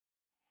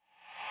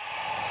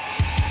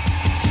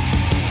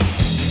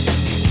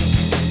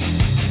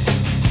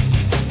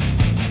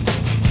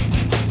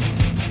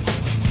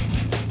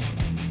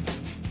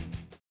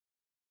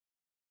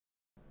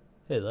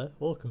Hey there,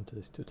 welcome to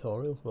this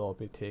tutorial where I'll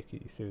be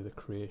taking you through the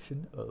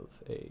creation of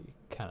a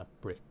kind of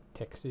brick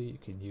texture you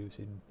can use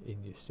in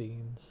your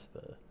scenes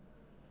for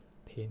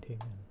painting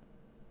and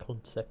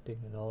concepting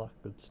and all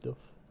that good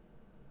stuff.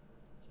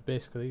 So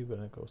basically we're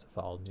going to go to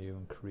File New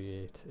and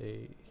create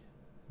a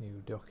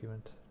new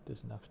document.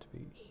 Doesn't have to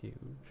be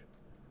huge.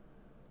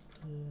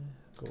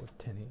 Go with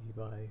 1080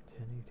 by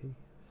 1080,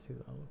 see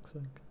what that looks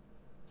like.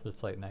 So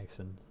it's like nice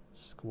and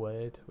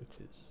squared, which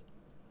is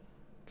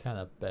kind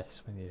of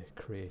best when you're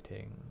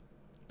creating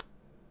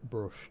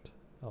brushed,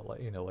 or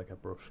like a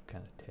brush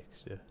kind of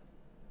texture.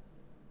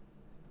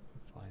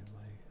 Find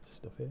my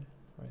stuff here,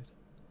 right?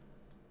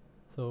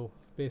 So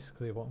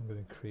basically what I'm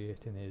going to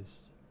create in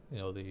is,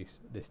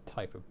 this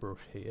type of brush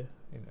here.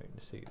 You can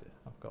see that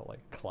I've got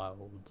like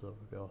clouds,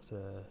 I've got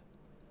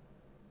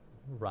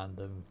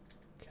random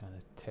kind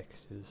of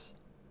textures,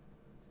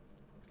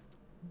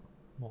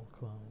 more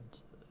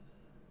clouds.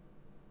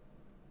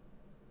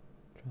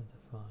 Trying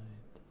to find.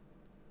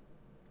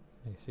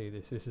 You see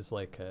this is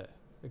like a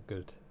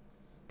good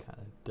kind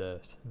of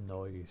dirt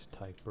noise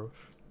type brush,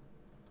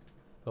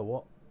 but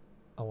what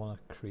I want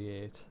to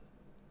create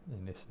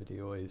in this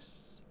video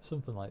is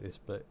something like this,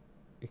 but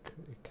it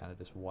kind of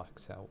just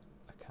whacks out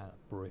a kind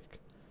of brick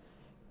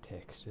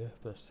texture.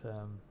 But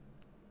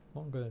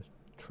what I'm going to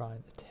try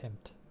and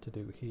attempt to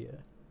do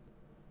here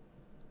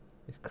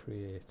is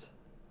create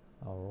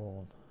our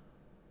own.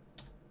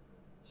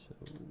 So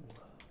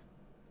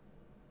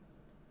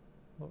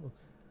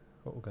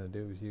what we're going to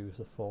do is use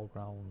the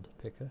foreground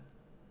picker,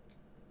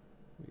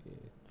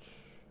 which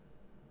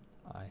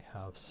I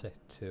have set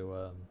to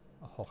a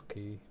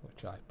hotkey,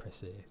 which I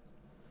press A.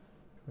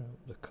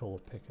 The colour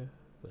picker,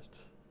 but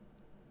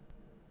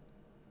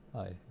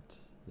it's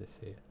this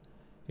here.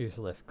 Use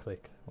left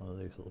click one of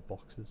these little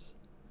boxes.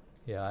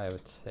 Yeah, I have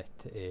it set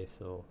to A,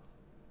 so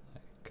I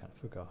kind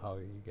of forgot how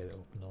you get it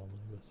up normally,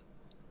 but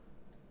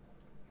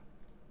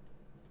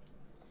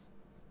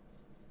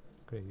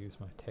I'm going to use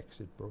my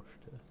textured brush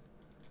to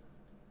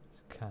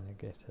kind of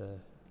get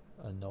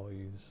a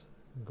noise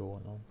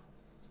going on.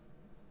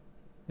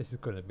 This is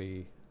going to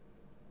be,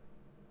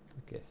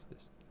 I guess,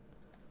 just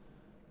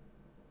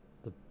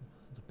the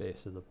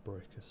base of the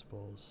brick, I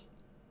suppose,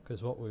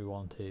 because what we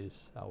want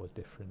is our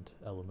different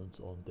elements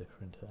on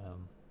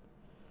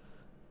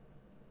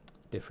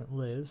different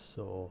layers.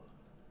 So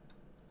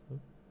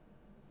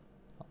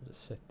I'll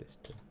just set this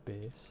to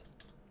base.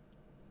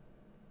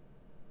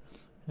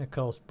 And of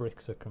course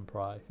bricks are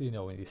comprised,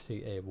 when you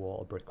see a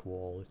brick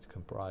wall, it's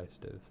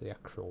comprised of the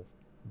actual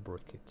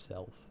brick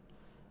itself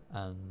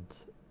and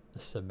the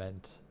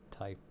cement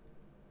type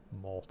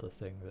mortar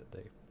thing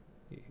that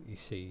you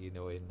see,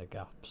 in the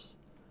gaps.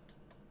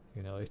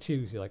 It's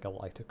usually like a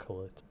lighter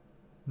coloured.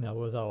 Now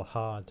with our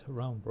hard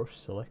round brush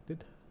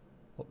selected,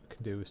 what we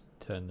can do is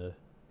turn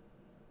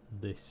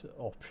this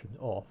option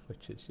off,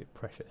 which is your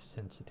pressure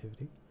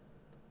sensitivity.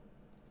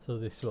 So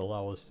this will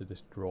allow us to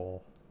just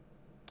draw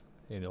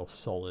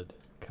solid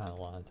kind of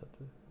lines.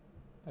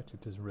 Actually,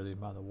 it doesn't really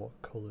matter what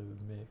colour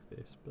we make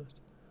this, but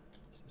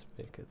let's just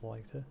make it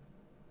lighter.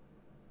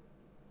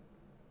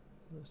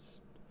 Let's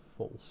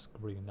full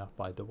screen that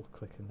by double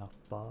clicking that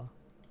bar.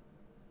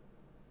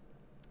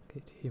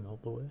 Get him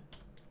out the way.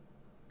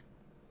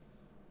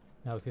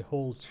 Now if you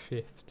hold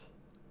shift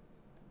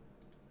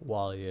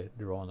while you're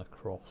drawing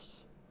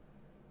across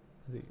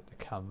the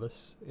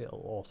canvas,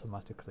 it'll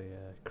automatically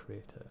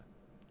create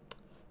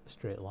a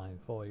straight line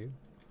for you.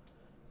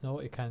 Now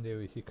what you can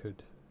do is you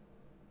could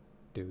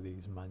do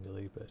these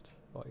manually, but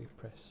what you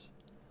press,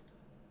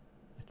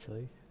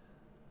 actually,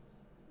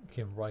 you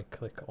can right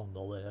click on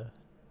the layer,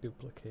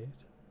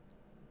 duplicate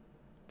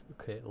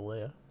the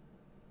layer,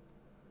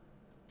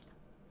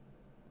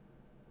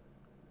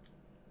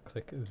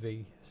 click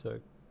V so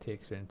it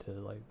takes you into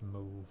like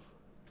move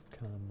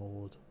kind of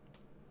mode,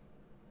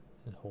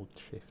 and hold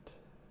shift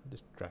and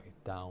just drag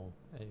it down,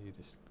 and you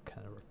just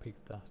kind of repeat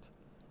that.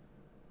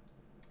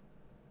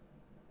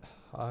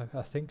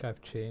 I think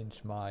I've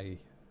changed my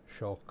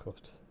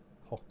shortcut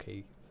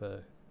hotkey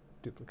for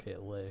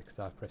duplicate layer because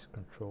I press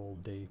Control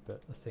D,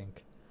 but I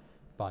think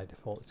by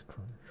default it's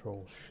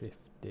Control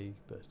Shift D,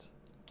 but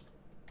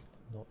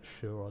I'm not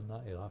sure on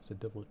that. You'll have to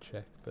double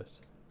check. But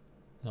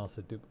you can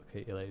also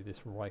duplicate your layer, just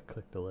right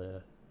click the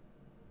layer,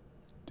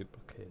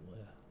 duplicate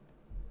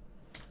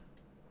layer,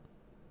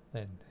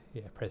 then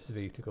press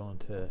V to go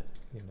into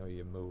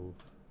your move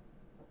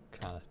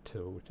kind of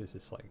tool, which is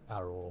this like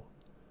arrow,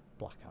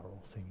 black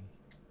arrow thingy.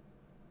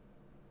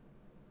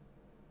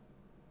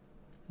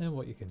 Then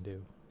what you can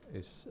do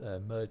is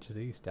merge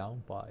these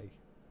down by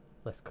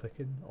left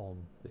clicking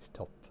on this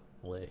top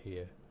layer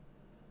here.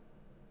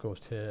 Go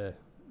to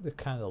the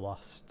kind of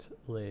last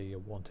layer you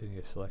want in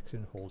your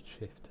selection, hold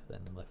shift,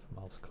 then left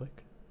mouse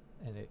click,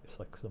 and it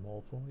selects them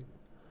all for you.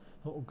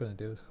 What we're going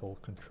to do is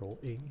hold Control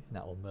E, and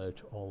that will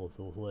merge all of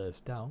those layers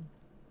down.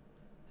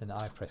 And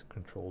I press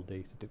Control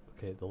D to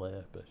duplicate the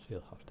layer, but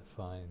you'll have to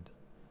find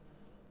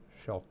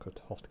shortcut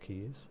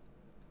hotkeys.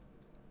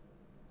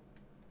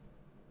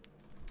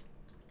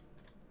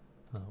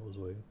 That was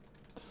weird.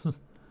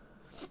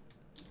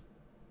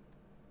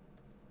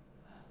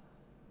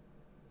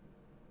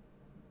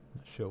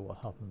 sure what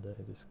happened there,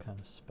 it just kind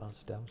of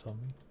spazzed out on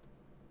me.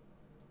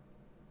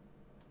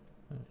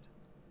 Right.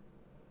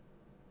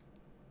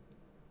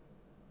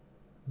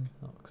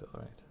 That looks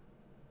alright.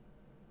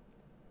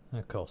 And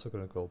of course we're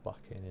going to go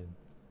back in and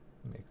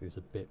make these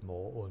a bit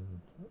more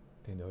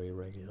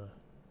irregular.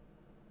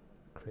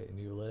 Create a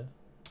new layer.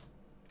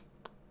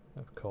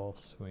 Of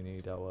course we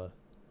need our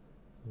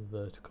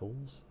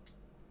verticals.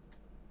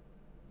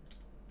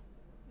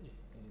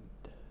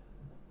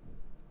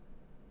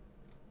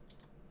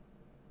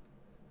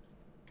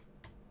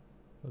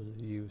 And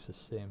we'll use the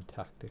same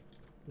tactic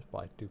just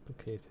by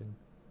duplicating,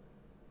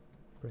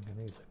 bringing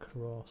these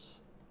across.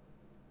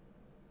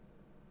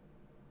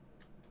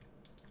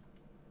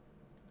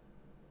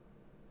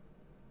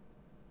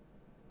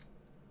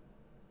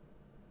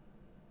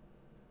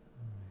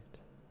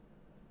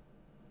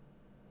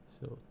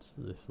 So it's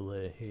this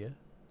layer here.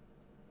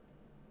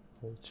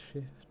 Hold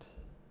Shift,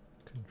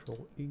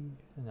 Control E,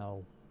 and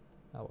now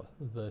our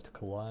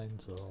vertical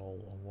lines are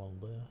all on one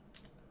layer.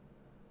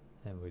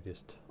 And we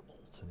just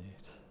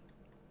alternate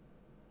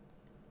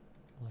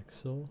like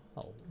so.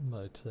 I'll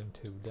merge them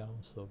two down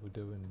so we're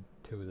doing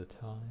two at a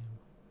time.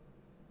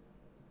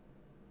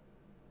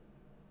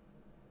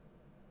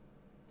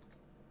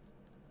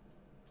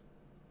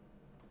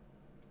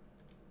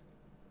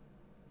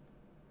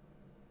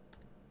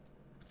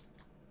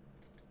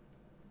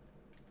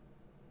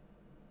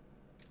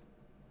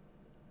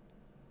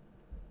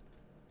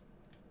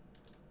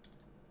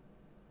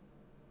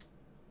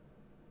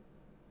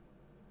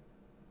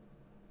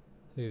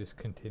 So you just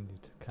continue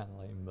to kind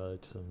of like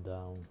merge them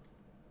down.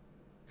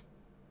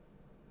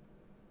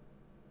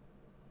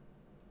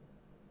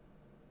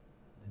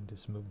 And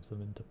just move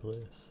them into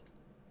place.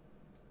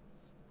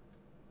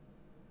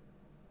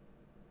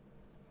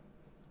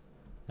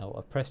 Now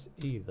I pressed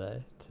E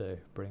there to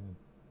bring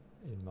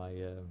in my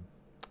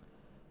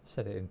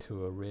set it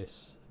into a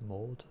race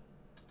mode.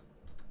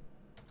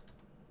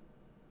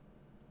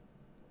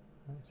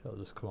 Right, so I'll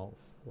just come off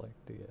like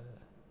the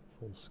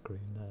full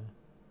screen there.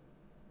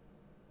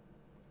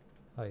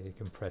 Oh, you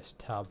can press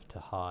tab to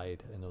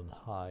hide and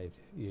unhide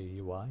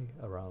your UI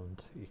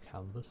around your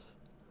canvas.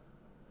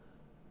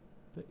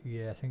 But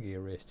yeah, I think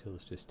your erase tool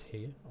is just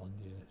here on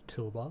your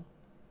toolbar.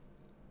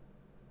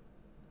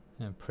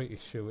 And I'm pretty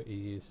sure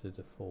E is the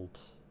default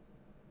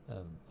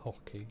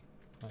hotkey.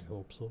 I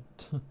hope so.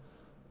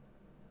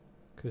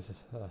 Because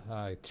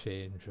I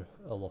change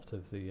a lot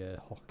of the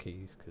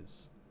hotkeys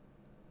because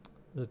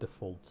the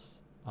defaults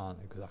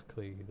aren't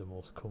exactly the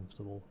most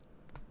comfortable,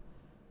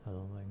 I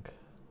don't think.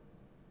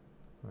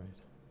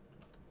 Right.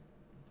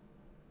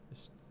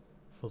 Just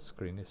full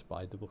screen this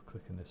by double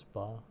clicking this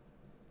bar.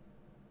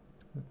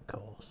 Of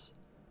course,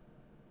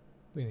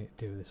 we need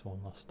to do this one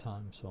last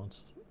time, so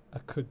once I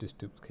could just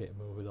duplicate and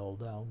move it all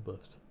down,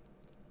 but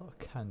what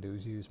I can do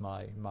is use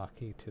my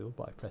marquee tool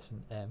by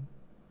pressing M.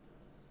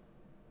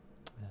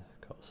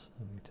 Of course,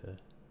 I need to,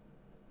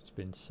 it's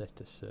been set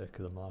to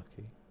circular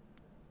marquee.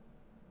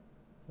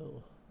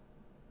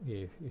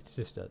 Yeah, it's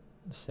just a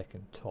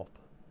second top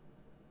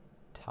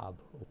tab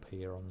up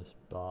here on this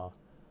bar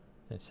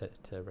and set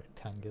it to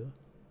rectangular.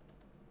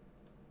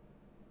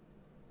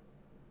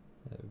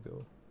 There we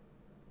go.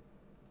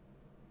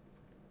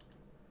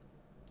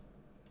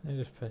 And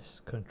just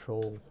press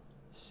Control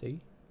C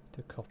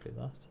to copy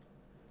that.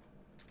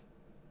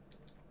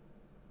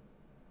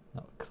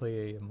 Now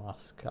clear your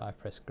mask, I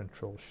press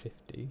Control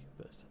Shift D,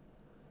 but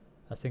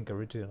I think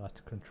originally I had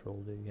to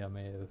Control D. I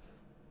may have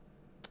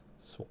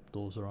swapped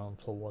those around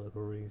for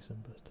whatever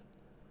reason, but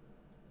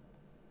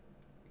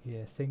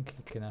yeah, I think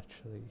you can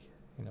actually,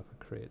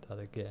 create that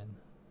again.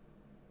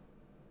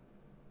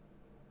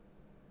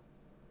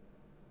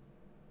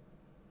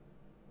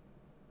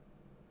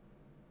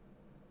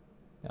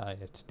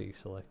 It's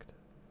deselect.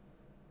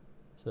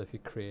 So if you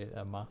create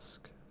a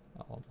mask,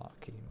 or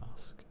marquee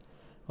mask,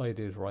 all you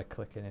do is right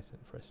click in it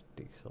and press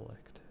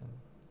deselect.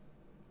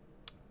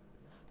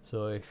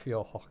 So if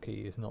your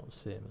hotkey is not the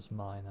same as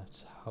mine,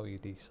 that's how you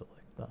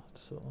deselect that.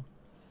 So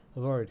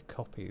I've already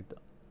copied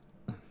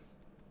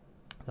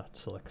that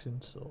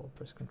selection, so I'll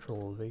press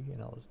Control V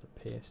in order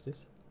to paste it.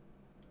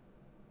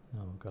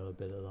 Now I've got a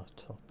bit of that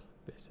top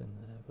bit in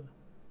there, but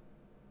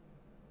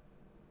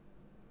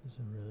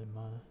doesn't really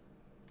matter.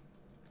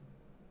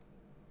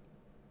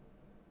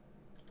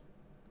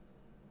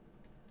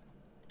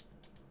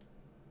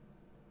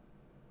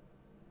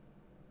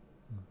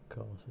 Of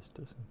course, this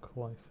doesn't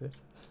quite fit.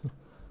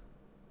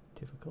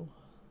 Difficult.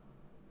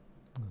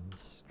 And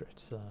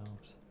stretch that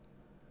out.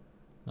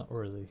 Not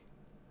really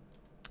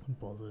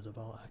bothered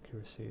about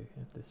accuracy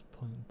at this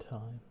point in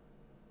time.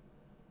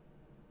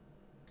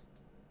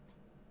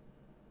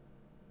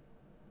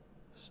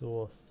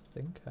 So I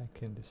think I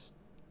can just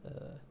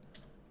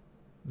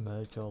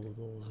merge all of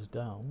those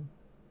down.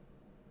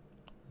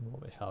 And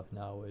what we have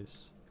now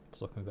is,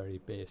 it's looking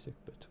very basic,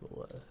 but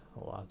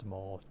we'll add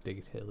more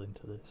detail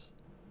into this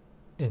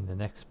in the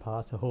next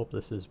part. I hope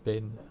this has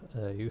been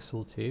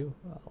useful to you.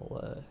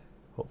 I'll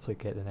hopefully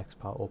get the next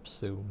part up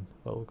soon.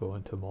 We'll go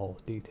into more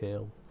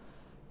detail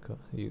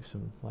use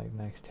some like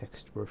nice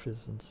text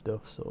brushes and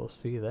stuff. So I'll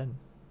see you then.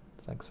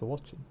 Thanks for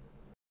watching.